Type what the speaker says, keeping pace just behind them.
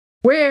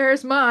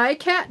Where's my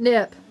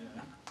catnip?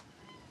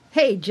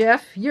 Hey,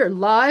 Jeff, you're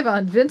live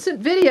on Vincent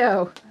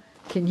Video.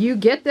 Can you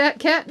get that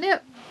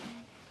catnip?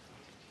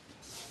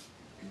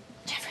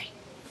 Jeffrey.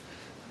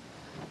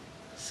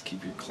 Just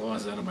keep your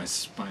claws out of my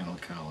spinal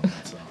column,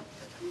 that's all.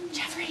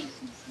 Jeffrey.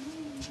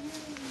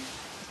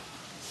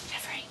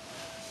 Jeffrey.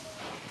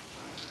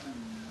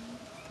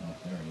 Oh,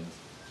 there it is.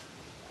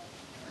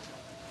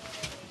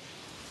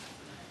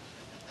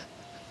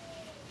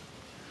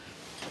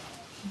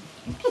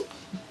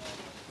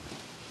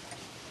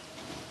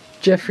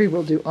 Jeffrey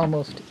will do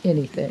almost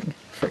anything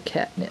for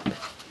catnip.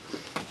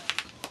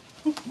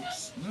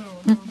 Oops.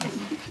 No.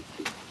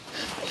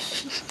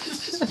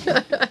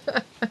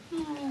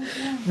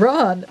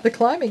 Ron, the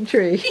climbing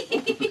tree.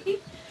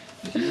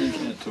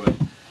 Cat toy.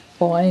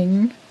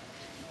 Boing.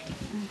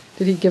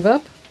 Did he give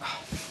up?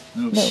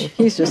 No. No,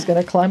 he's just going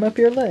to climb up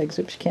your legs.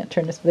 Oops, you can't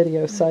turn this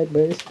video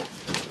sideways.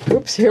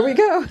 Oops, here we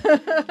go.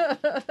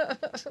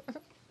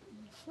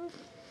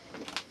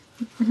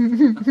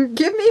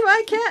 Give me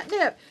my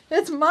catnip.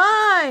 It's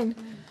mine.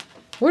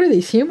 What are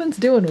these humans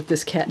doing with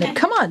this catnip?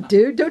 Come on,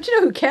 dude. Don't you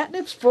know who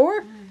catnip's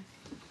for?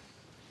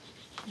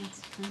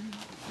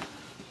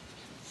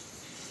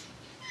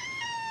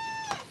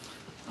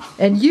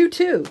 And you,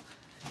 too,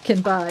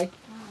 can buy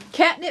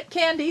catnip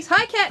candies.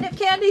 Hi, catnip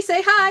candy.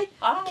 Say hi.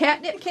 Hi.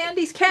 Catnip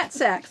candies cat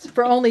sacks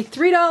for only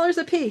 $3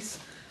 a piece.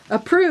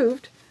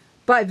 Approved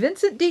by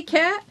Vincent D.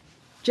 Cat,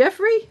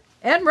 Jeffrey,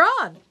 and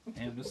Ron.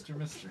 And Mr.